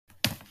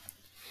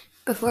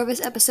Before this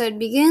episode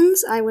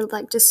begins, I would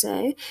like to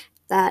say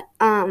that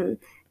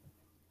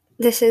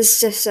this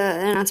is just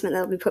an announcement that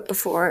will be put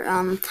before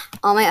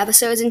all my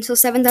episodes until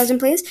 7,000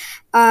 plays.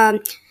 I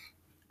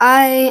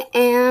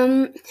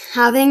am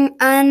having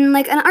an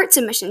art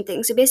submission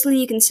thing. So basically,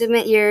 you can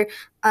submit your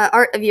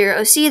art of your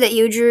OC that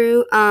you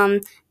drew,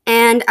 and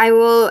I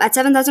will, at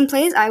 7,000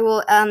 plays, I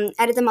will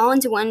edit them all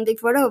into one big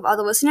photo of all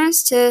the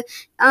listeners to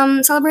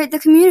celebrate the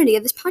community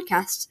of this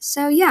podcast.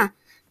 So yeah.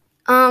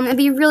 It'd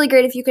be really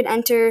great if you could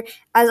enter.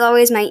 As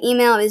always, my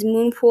email is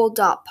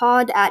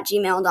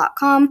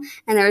moonpool.pod@gmail.com,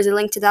 and there is a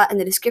link to that in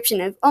the description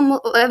of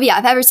of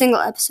every single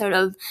episode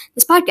of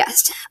this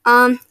podcast.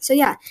 So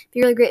yeah, it'd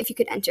be really great if you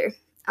could enter.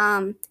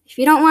 If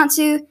you don't want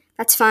to,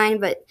 that's fine,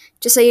 but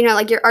just so you know,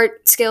 your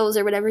art skills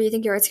or whatever you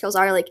think your art skills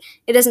are, it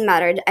doesn't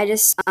matter.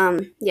 This will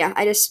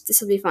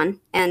be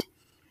fun, and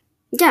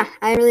yeah,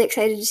 I'm really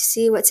excited to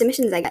see what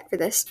submissions I get for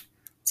this.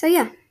 So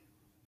yeah.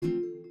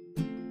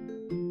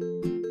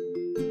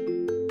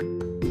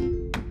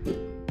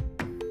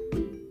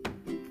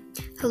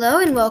 Hello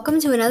and welcome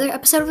to another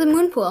episode of the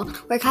Moon Pool,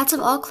 where cats of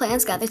all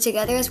clans gather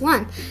together as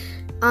one.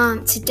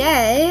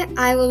 Today,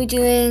 I will be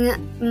doing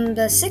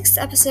the 6th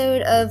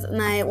episode of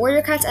my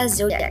Warrior Cats as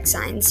Zodiac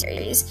Signs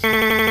series.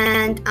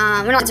 And,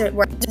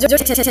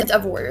 Zodiac Signs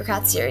of Warrior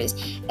Cats series.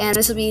 And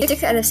this will be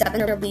 6 out of 7.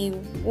 There will be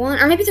 1,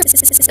 or maybe there's...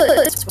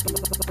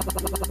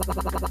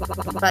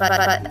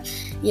 But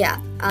yeah,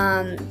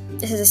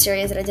 this is a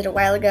series that I did a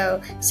while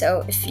ago,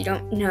 so if you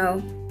don't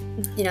know,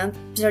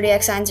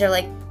 Zodiac Signs are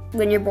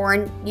when you're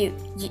born,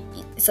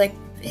 it's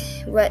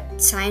what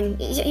sign?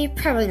 You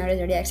probably know what a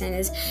zodiac sign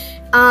is.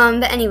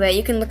 But anyway,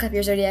 you can look up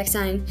your zodiac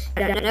sign if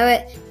you don't know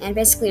it. And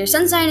basically, your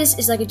sun sign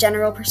is a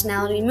general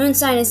personality. Moon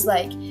sign is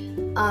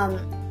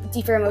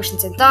deeper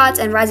emotions and thoughts.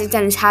 And rising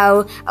sign is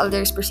how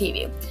others perceive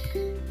you.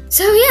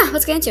 So yeah,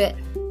 let's get into it.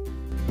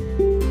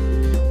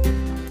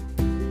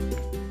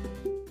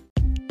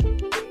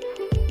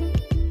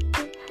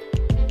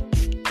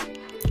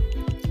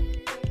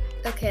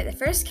 Okay, the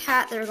first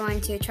cat that we're going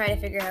to try to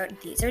figure out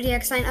the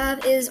zodiac sign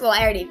of is,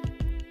 I already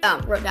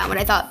wrote down what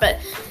I thought, but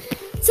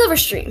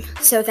Silverstream.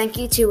 So thank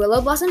you to Willow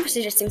Blossom for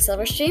suggesting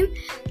Silverstream.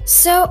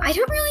 So I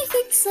don't really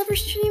think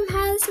Silverstream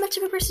has much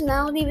of a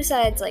personality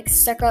besides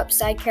stuck-up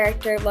side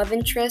character love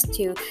interest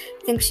who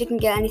thinks she can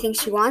get anything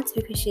she wants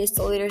because she is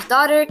the leader's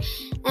daughter.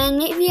 And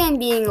maybe I'm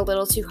being a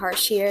little too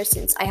harsh here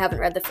since I haven't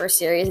read the first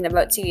series in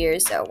about 2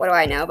 years, so what do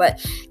I know?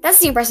 But that's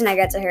the impression I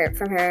get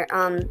from her.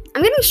 I'm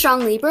getting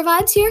strong Libra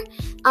vibes here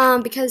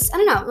because, I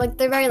don't know,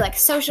 they're very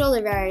social,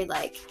 they're very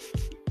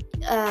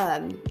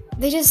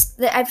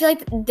I feel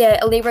like the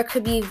Libra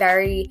could be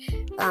very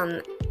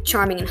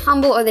charming and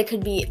humble, or they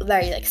could be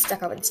very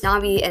stuck up and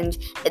snobby, and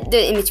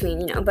they're in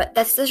between, but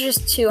those are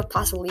just two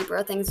possible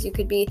Libra things you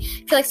could be. I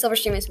feel like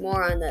Silverstream is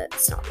more on the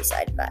snobby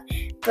side of that.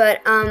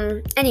 But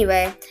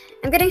anyway,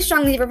 I'm getting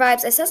strong Libra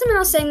vibes. I saw someone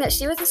else saying that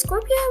she was a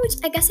Scorpio, which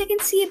I guess I can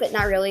see, but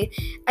not really.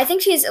 I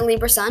think she's a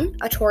Libra sun,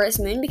 a Taurus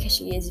moon because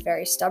she is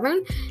very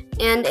stubborn,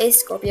 and a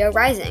Scorpio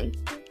rising.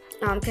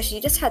 Because she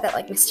just had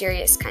that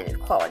mysterious kind of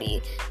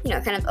quality,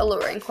 kind of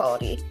alluring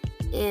quality.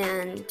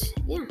 And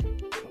yeah.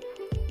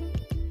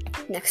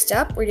 Next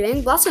up, we're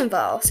doing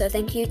Blossomfall. So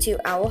thank you to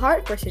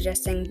Owlheart for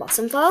suggesting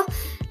Blossomfall.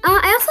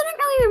 I also don't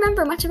really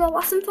remember much about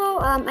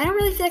Blossomfall. I don't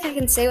really feel like I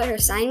can say what her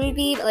sign would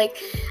be, but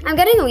I'm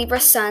getting a Libra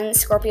Sun,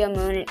 Scorpio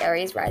Moon, and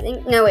Aries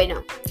Rising. No.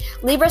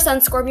 Libra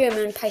Sun, Scorpio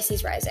Moon,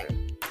 Pisces Rising.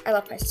 I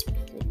love Pisces.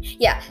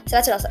 Yeah, so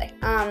that's what I'll say.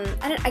 I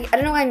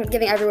don't know why I'm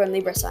giving everyone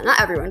Libra Sun.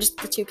 Not everyone, just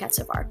the 2 cats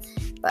so far.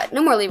 But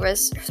no more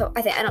Libras. So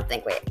I think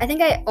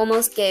I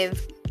almost gave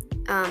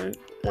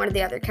one of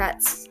the other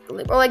cats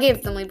Libra. I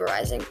gave them Libra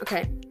Rising.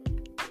 Okay.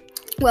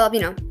 Well,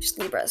 just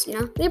Libras,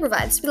 Libra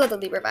vibes. We love the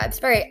Libra vibes.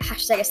 Very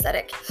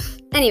 #aesthetic.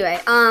 Anyway,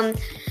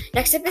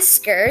 next up is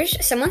Scourge.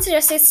 Someone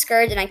suggested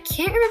Scourge, and I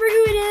can't remember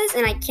who it is,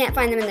 and I can't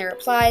find them in the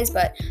replies,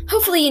 but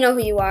hopefully you know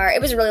who you are.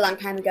 It was a really long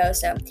time ago,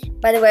 so,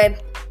 by the way,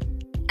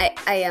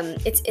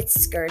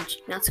 it's Scourge,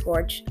 not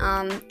Scourge.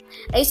 I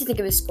used to think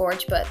it was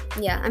Scourge, but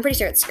yeah, I'm pretty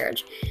sure it's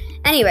Scourge.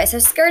 Anyway, so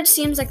Scourge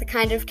seems like the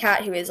kind of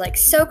cat who is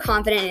so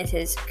confident in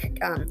his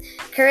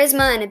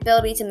charisma and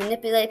ability to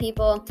manipulate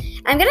people.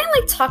 I'm getting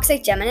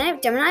toxic Gemini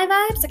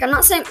vibes. I'm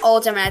not saying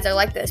all Geminis are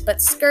like this,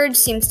 but Scourge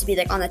seems to be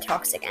on the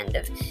toxic end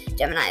of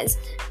Geminis.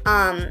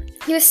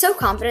 He was so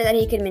confident that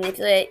he could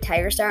manipulate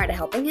Tiger Star into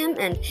helping him,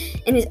 and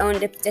in his own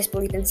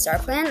disbelief in Star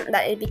Clan,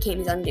 that it became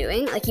his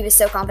undoing. He was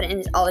so confident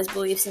in all his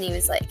beliefs, and he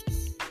was that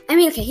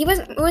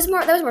was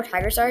more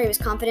Tiger Star. He was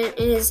confident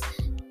in his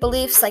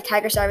beliefs.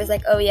 Tiger Star was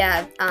oh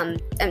yeah, I'm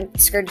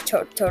Scourge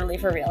totally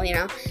for real,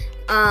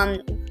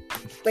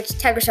 which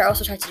Tiger Star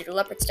also tried to do to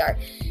Leopard Star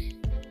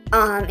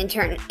in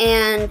turn.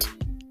 And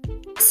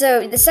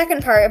so the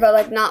second part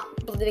about not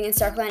believing in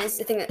Star Clan is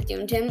the thing that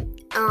doomed him.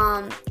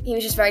 He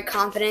was just very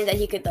confident that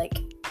he could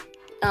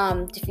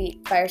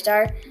defeat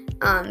Firestar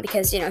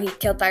because he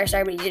killed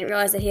Firestar, but he didn't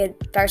realize that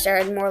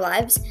Firestar had more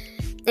lives.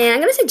 And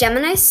I'm going to say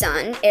Gemini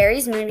Sun,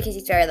 Aries Moon because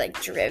he's very,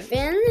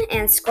 driven,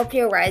 and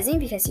Scorpio Rising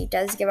because he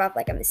does give off,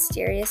 a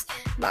mysterious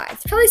vibe.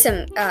 There's probably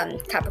some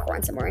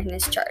Capricorn somewhere in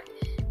his chart.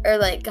 or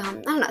like I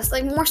don't know, it's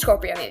like more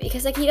Scorpio maybe,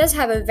 because like he is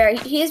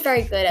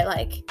very good at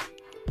like,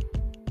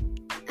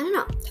 I don't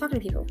know, talking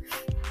to people.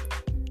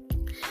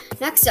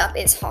 Next up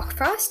is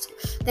Hawkfrost.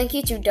 Thank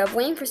you to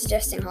Dubwing for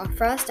suggesting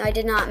Hawkfrost. Now, I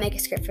did not make a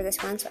script for this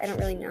one, so I don't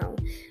really know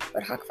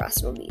what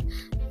Hawkfrost will be.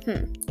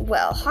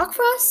 Well,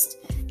 Hawkfrost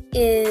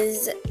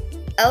is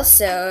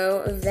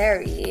also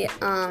very,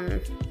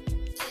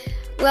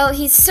 well,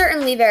 he's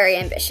certainly very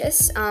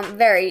ambitious,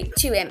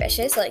 too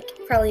ambitious, like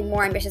probably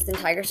more ambitious than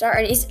Tigerstar,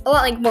 and he's a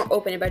lot like more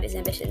open about his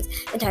ambitions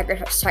than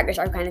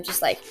Tigerstar kind of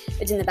just like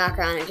it's in the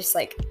background and just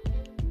like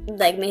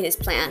made his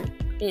plan,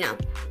 you know.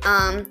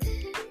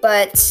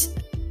 But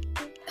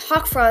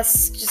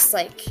Hawkfrost just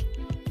like,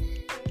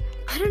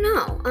 I don't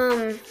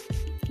know,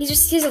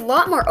 he's a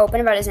lot more open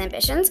about his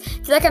ambitions.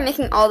 I feel like I'm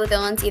making all the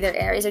villains either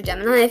Aries or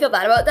Gemini. I feel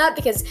bad about that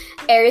because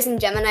Aries and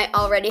Gemini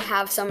already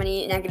have so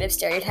many negative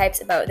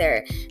stereotypes about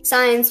their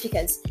signs,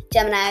 because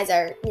Geminis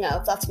are, you know,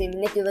 thought to be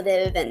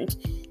manipulative and,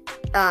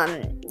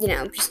 you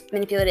know, just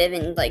manipulative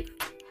and like,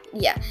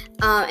 yeah,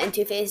 and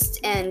two-faced,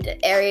 and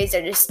Aries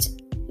are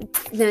just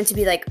known to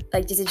be like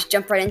just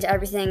jump right into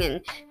everything,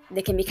 and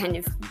they can be kind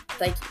of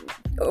like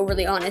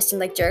overly honest and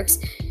like jerks.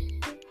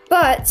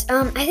 But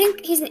I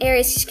think he's an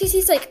Aries because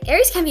he's like,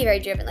 Aries can be very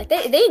driven. Like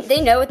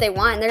they know what they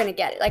want and they're gonna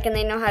get it. Like, and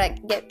they know how to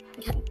get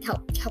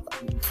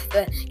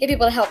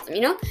people to help them.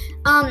 You know.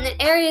 And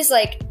Aries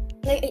like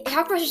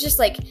Hawkfrost is just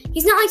like,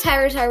 he's not like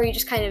Tigerstar where you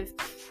just kind of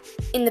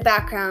in the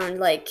background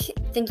like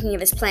thinking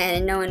of his plan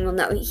and no one will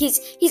know. He's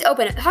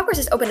open. Hawkfrost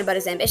is open about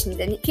his ambitions,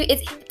 and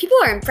people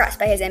are impressed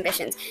by his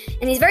ambitions.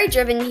 And he's very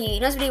driven. He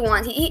knows what he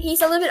wants.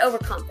 He's a little bit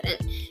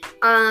overconfident.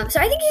 So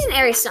I think he's an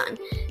Aries sun.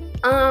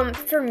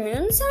 For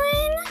moon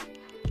sign,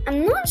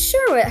 I'm not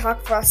sure what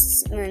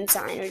Hawkfrost's moon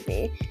sign would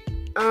be.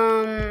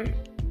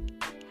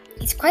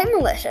 He's quite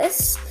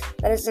malicious.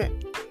 That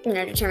doesn't, you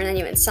know, determine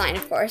anyone's sign,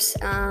 of course.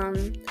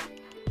 I'm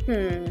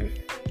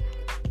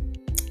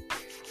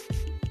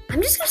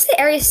just gonna say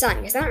Aries sun,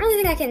 because I don't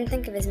really think I can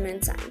think of his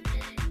moon sign.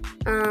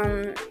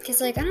 Because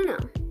like, I don't know.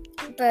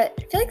 But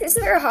I feel like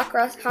isn't there a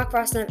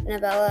Hawkfrost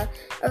novella?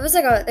 Or it was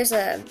like there's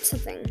a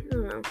something, I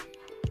don't know.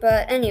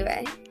 But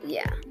anyway,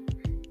 yeah.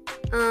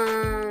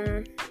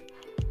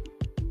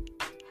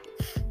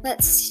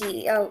 Let's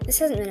see. Oh, this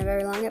hasn't been a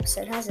very long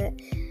episode, has it?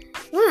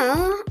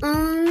 Well,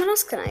 what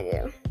else can I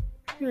do?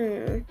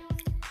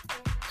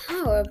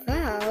 How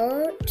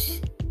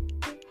about,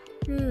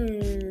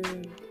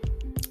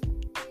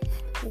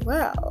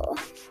 well,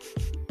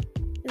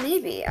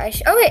 maybe I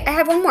should, oh wait, I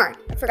have one more.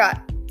 I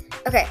forgot.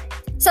 Okay,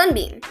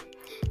 Sunbeam.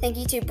 Thank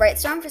you to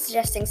Brightstorm for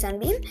suggesting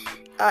Sunbeam.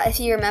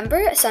 If you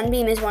remember,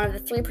 Sunbeam is one of the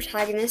 3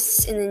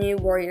 protagonists in the new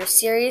Warriors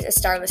series, A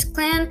Starless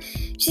Clan.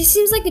 She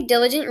seems like a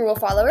diligent rule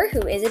follower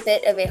who is a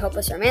bit of a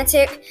hopeless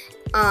romantic.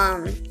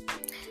 And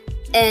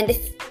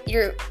if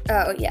you're,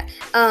 I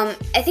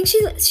think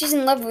she's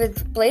in love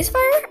with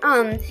Blazefire,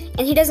 and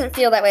he doesn't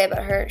feel that way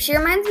about her. She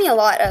reminds me a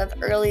lot of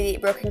early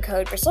Broken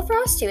Code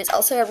Bristlefrost, who is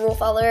also a rule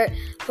follower,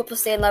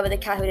 hopelessly in love with a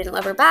cat who didn't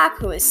love her back,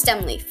 who is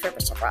Stemleaf for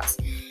Bristlefrost.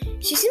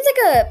 She seems like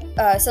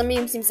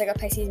Sunbeam seems like a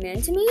Pisces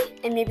moon to me,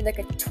 and maybe like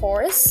a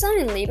Taurus sun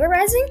and Libra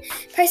rising.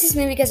 Pisces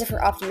moon because of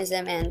her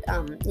optimism and,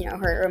 you know,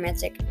 her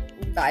romantic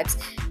vibes.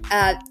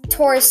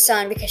 Taurus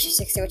sun because she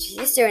sticks to what she's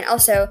used to, and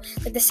also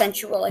like the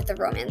sensual, like the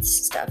romance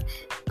stuff.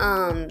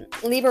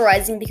 Libra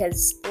rising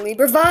because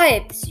Libra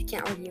vibes. You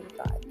can't argue with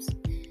vibes.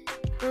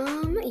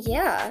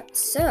 Yeah,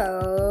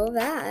 so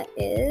that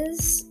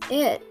is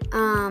it.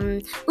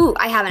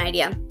 I have an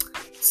idea.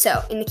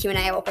 So in the Q&A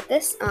I will put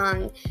this.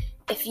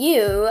 If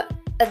you,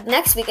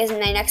 next week is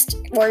my next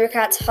Warrior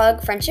Cats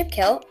Hug, Friendship,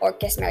 Kill, or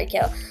Kiss, Marry,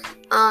 Kill.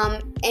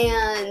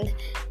 And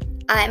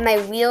my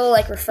wheel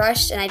like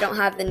refreshed and I don't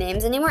have the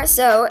names anymore,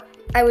 so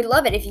I would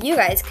love it if you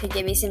guys could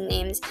give me some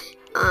names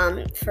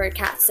for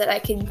cats that I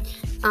could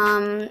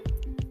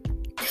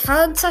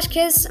hug /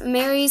 kiss,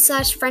 marry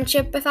 /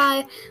 friendship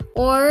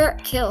or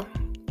kill.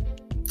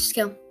 Just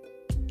kill.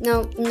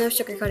 No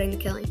sugarcoating the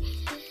killing.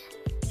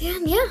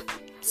 And yeah.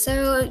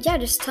 So yeah,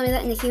 just tell me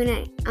that in the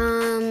Q&A.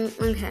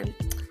 Okay.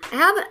 I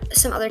have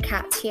some other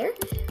cats here.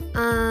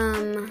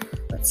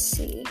 Let's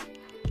see.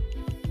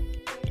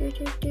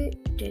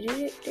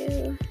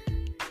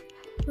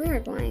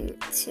 We're going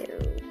to,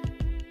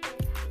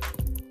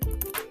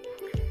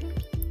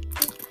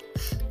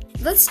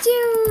 let's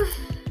do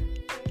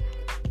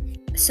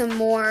some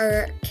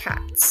more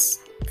cats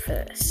for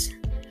this.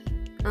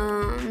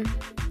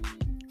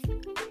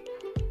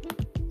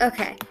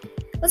 Okay,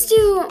 let's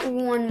do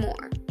one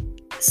more.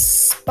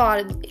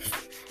 Spotted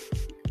Leaf.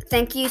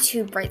 Thank you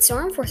to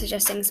Brightstorm for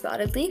suggesting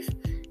Spotted Leaf.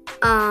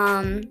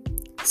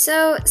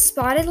 So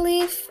Spotted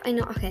Leaf, I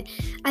know, okay.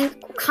 I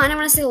kind of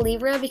want to say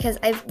Libra because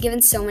I've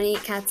given so many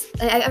cats.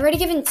 I've already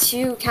given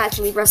 2 cats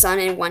Libra Sun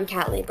and 1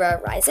 cat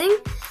Libra Rising.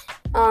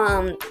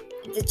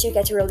 The 2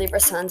 cats who were Libra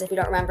Suns, if you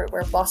don't remember,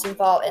 were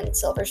Blossomfall and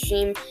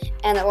Silverstream.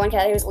 And that 1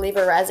 cat who was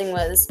Libra Rising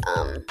was,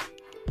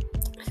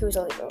 who was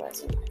a Libra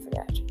Rising? I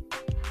forgot.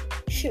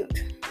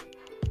 Shoot.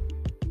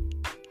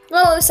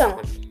 Well, it was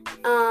someone.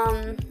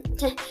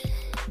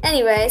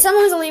 Anyway,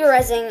 someone was a Libra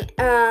Rising.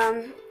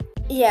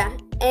 Yeah,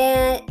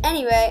 and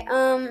anyway,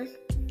 I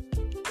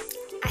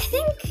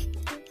think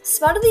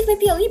Spotted Leaf might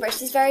be a Libra.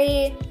 She's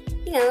very,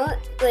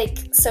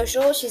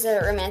 social. She's a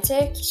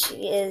romantic.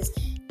 She is,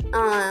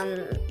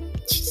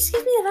 she just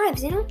gives me the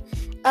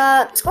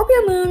vibes,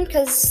 Scorpio moon,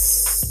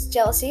 because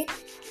jealousy.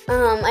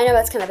 I know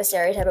that's kind of a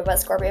stereotype about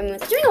Scorpio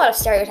moons. I'm doing a lot of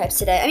stereotypes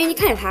today. I mean, you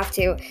kind of have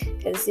to,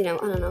 because, I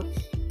don't know.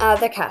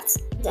 They're cats.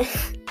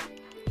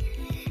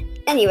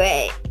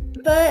 Anyway,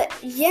 but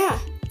yeah,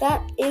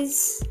 that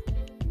is...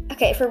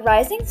 Okay, for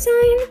rising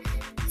sign,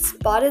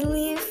 Spotted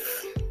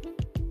Leaf...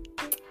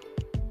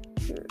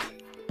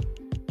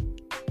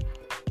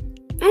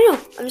 I don't know.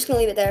 I'm just going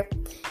to leave it there.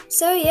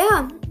 So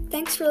yeah,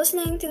 thanks for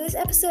listening to this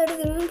episode of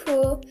The Moon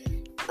Pool.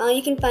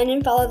 You can find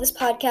and follow this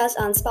podcast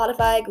on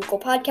Spotify, Google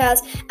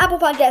Podcasts, Apple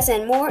Podcasts,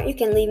 and more. You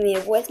can leave me a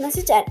voice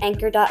message at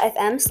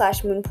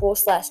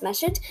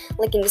anchor.fm/moonpool/message.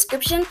 Link in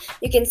description.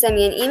 You can send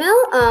me an email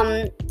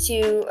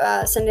to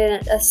send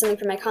in something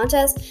for my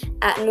contest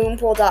at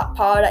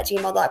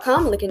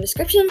moonpool.pod@gmail.com. Link in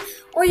description.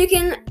 Or you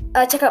can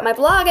check out my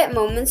blog at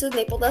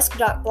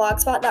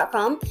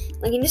momentswithmapledusk.blogspot.com.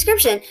 Link in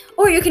description.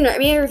 Or you can write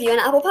me a review on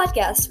Apple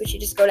Podcasts, which you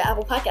just go to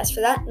Apple Podcasts for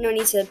that. No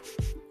need to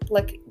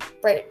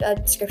write a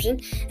description.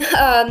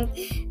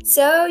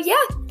 So yeah,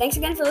 thanks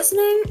again for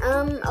listening.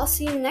 I'll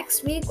see you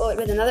next week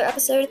with another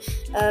episode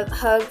of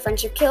Hug,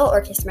 Friendship, Kill,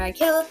 or Kiss, Marry,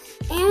 Kill.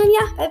 And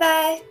yeah,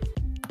 bye-bye.